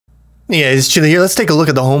Yeah, it's Chili here. Let's take a look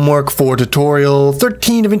at the homework for tutorial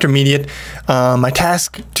 13 of intermediate. My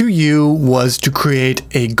task to you was to create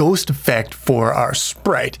a ghost effect for our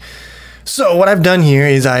sprite. So what I've done here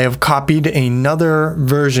is I have copied another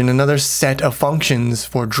version, another set of functions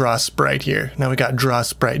for draw sprite here. Now we got draw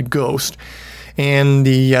sprite ghost. And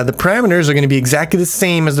the parameters are going to be exactly the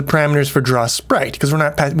same as the parameters for draw sprite, because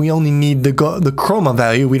we only need the chroma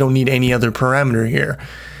value. We don't need any other parameter here.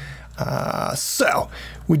 So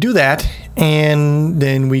we do that, and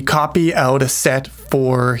then we copy out a set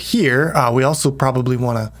for here. We also probably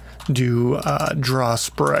want to do draw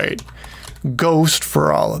sprite ghost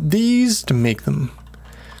for all of these to make them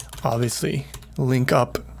obviously link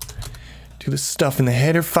up to the stuff in the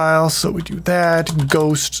header file. So we do that,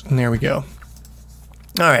 ghost, and there we go.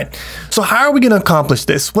 All right, so how are we going to accomplish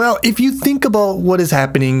this? Well, if you think about what is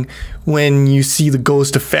happening when you see the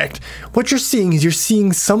ghost effect, what you're seeing is you're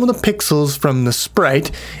seeing some of the pixels from the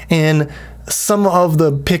sprite and some of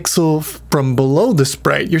the pixel from below the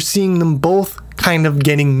sprite. You're seeing them both kind of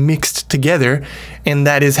getting mixed together, and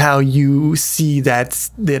that is how you see that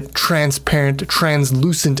transparent,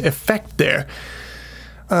 translucent effect there.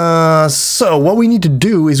 So what we need to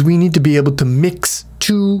do is we need to be able to mix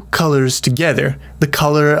two colors together, the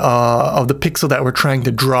color of the pixel that we're trying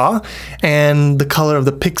to draw and the color of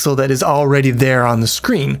the pixel that is already there on the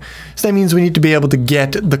screen. So that means we need to be able to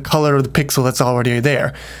get the color of the pixel that's already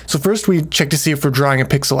there. So first we check to see if we're drawing a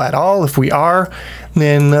pixel at all. If we are,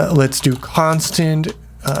 then let's do constant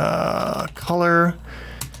color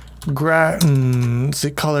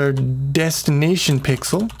color destination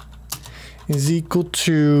pixel is equal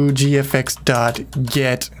to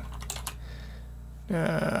gfx.get.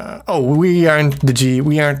 We aren't the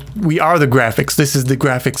we are the graphics. This is the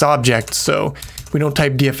graphics object, so we don't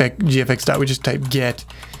type gfx dot, we just type get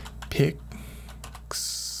pixel.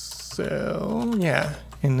 Yeah,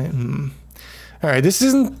 and then all right, this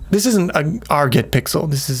isn't our get pixel.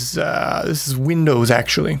 This is Windows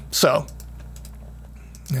actually. So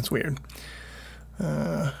that's weird.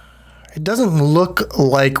 It doesn't look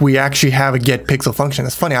like we actually have a get pixel function.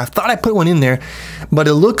 That's funny. I thought I put one in there, but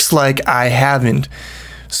it looks like I haven't.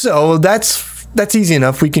 So that's easy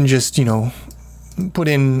enough. We can just, you know, put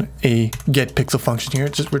in a get pixel function here.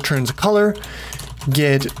 It just returns a color,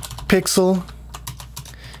 get pixel,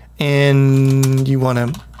 and you want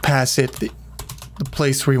to pass it the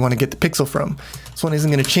place where you want to get the pixel from. This one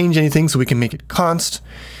isn't going to change anything, so we can make it const.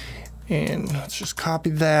 And let's just copy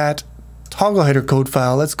that. Toggle header code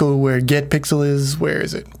file. Let's go where get pixel is. Where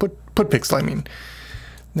is it? Put pixel, I mean.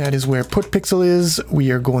 That is where put pixel is.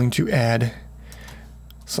 We are going to add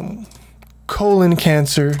some colon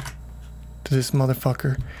cancer to this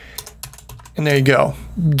motherfucker. And there you go.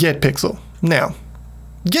 Get pixel. Now,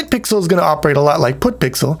 get pixel is going to operate a lot like put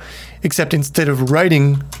pixel, except instead of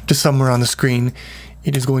writing to somewhere on the screen,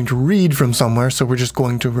 it is going to read from somewhere. So we're just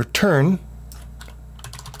going to return.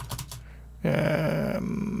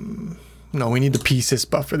 No, we need the psys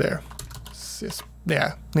buffer there.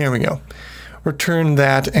 Yeah, there we go. Return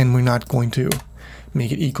that, and we're not going to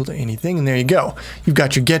make it equal to anything. And there you go. You've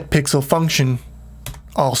got your get pixel function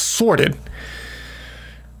all sorted.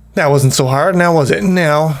 That wasn't so hard, now was it?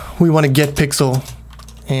 Now we want to get pixel,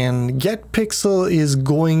 and get pixel is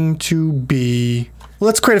going to be.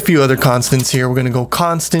 Let's create a few other constants here. We're going to go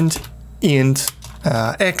constant int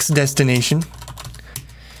x destination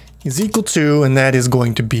is equal to, and that is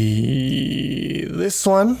going to be this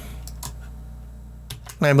one,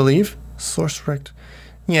 I believe. Source rect.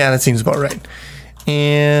 Yeah, that seems about right.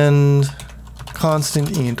 And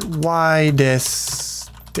constant int y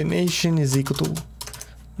destination is equal to.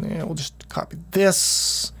 Yeah, we'll just copy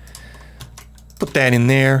this, put that in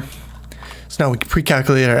there. So now we can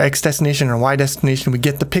pre-calculate our x destination or y destination. We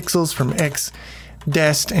get the pixels from x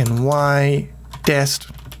dest and y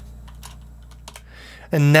dest.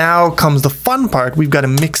 And now comes the fun part. We've got to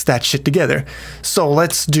mix that shit together. So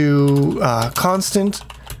let's do constant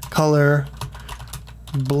color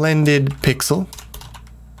blended pixel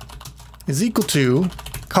is equal to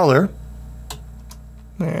color,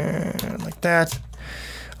 and like that.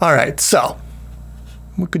 All right, so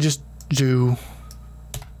we could just do,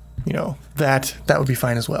 you know, that would be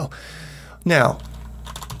fine as well. Now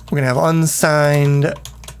we're gonna have unsigned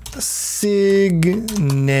sig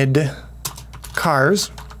ned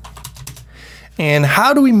cars. And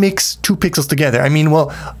how do we mix two pixels together? I mean, well,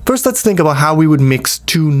 first let's think about how we would mix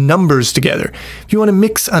two numbers together. If you want to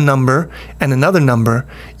mix a number and another number,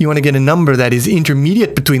 you want to get a number that is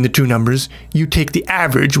intermediate between the two numbers, you take the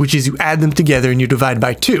average, which is you add them together and you divide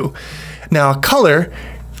by 2. Now, a color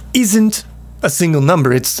isn't a single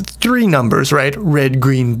number, it's 3 numbers, right? Red,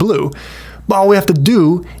 green, blue. all we have to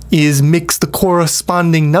do is mix the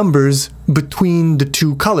corresponding numbers between the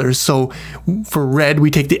two colors. So for red,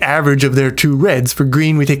 we take the average of their two reds. For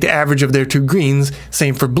green, we take the average of their two greens.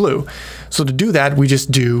 Same for blue. So to do that, we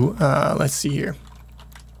just do, let's see here.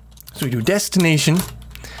 So we do destination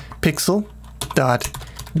pixel dot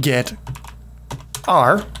get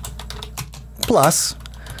r plus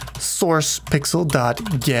source pixel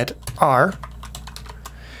dot get r,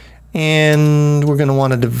 and we're going to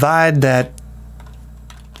want to divide that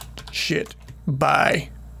shit by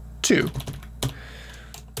 2.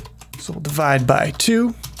 So we'll divide by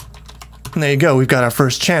 2, and there you go, we've got our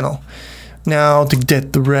first channel. Now to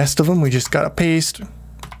get the rest of them, we just gotta paste.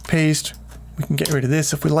 We can get rid of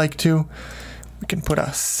this if we like to. We can put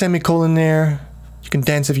a semicolon there. You can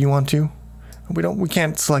dance if you want to. We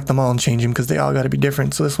can't select them all and change them because they all got to be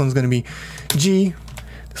different. So this one's going to be G,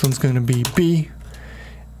 this one's going to be B,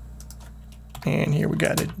 and here we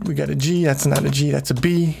got a G. That's not a G, that's a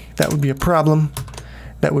B. That would be a problem.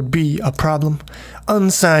 That would be a problem.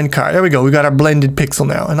 Unsigned car. There we go. We got our blended pixel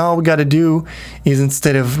now, and all we got to do is,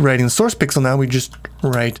 instead of writing the source pixel now, we just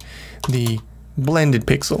write the blended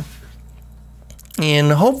pixel,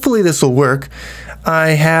 and hopefully this will work.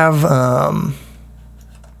 I have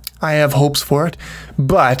hopes for it,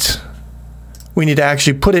 but we need to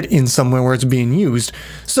actually put it in somewhere where it's being used.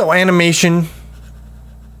 So animation,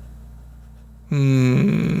 the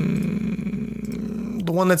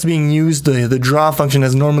one that's being used, the draw function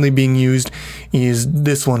that's normally being used, is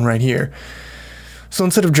this one right here. So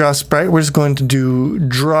instead of draw sprite, we're just going to do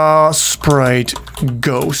draw sprite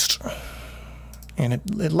ghost, and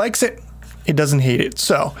it likes it, it doesn't hate it.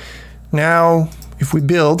 So now if we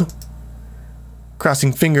build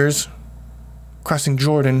crossing fingers, crossing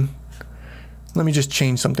Jordan. Let me just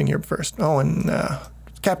change something here first. Oh, and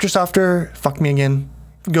capture software, fuck me again.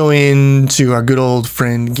 Go into our good old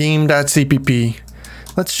friend game.cpp.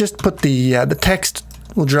 Let's just put the text.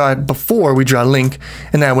 We'll draw it before we draw link,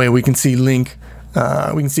 and that way we can see link.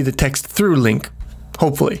 We can see the text through link,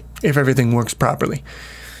 hopefully, if everything works properly.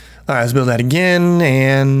 All right, let's build that again.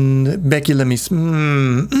 And Becky, let me.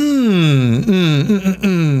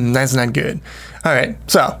 That's not good. All right,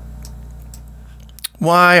 so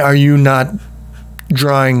why are you not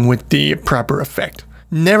drawing with the proper effect?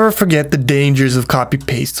 Never forget the dangers of copy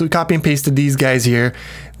paste. So we copy and pasted these guys here,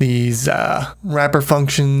 these wrapper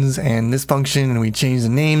functions and this function, and we changed the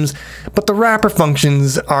names. But the wrapper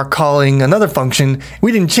functions are calling another function.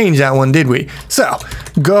 We didn't change that one, did we? So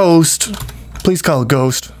ghost, please call it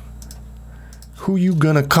ghost. Who you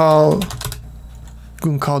gonna call? We're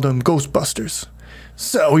gonna call them Ghostbusters.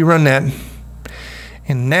 So we run that,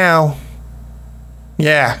 and now,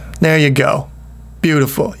 yeah, there you go.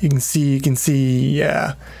 Beautiful. You can see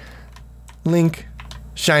link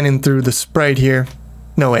shining through the sprite here.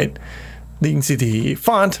 No, wait. You can see the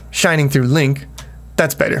font shining through link.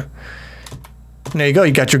 That's better. And there you go.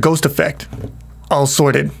 You got your ghost effect all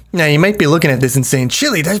sorted. Now you might be looking at this and saying,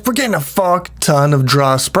 Chili, we're getting a fuck ton of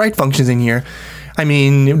draw sprite functions in here. I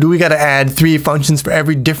mean, do we got to add 3 functions for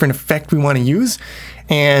every different effect we want to use?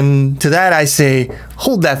 And to that I say,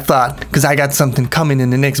 hold that thought, because I got something coming in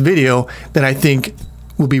the next video that I think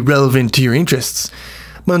will be relevant to your interests.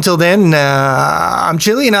 But until then, I'm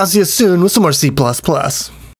Chili, and I'll see you soon with some more C++.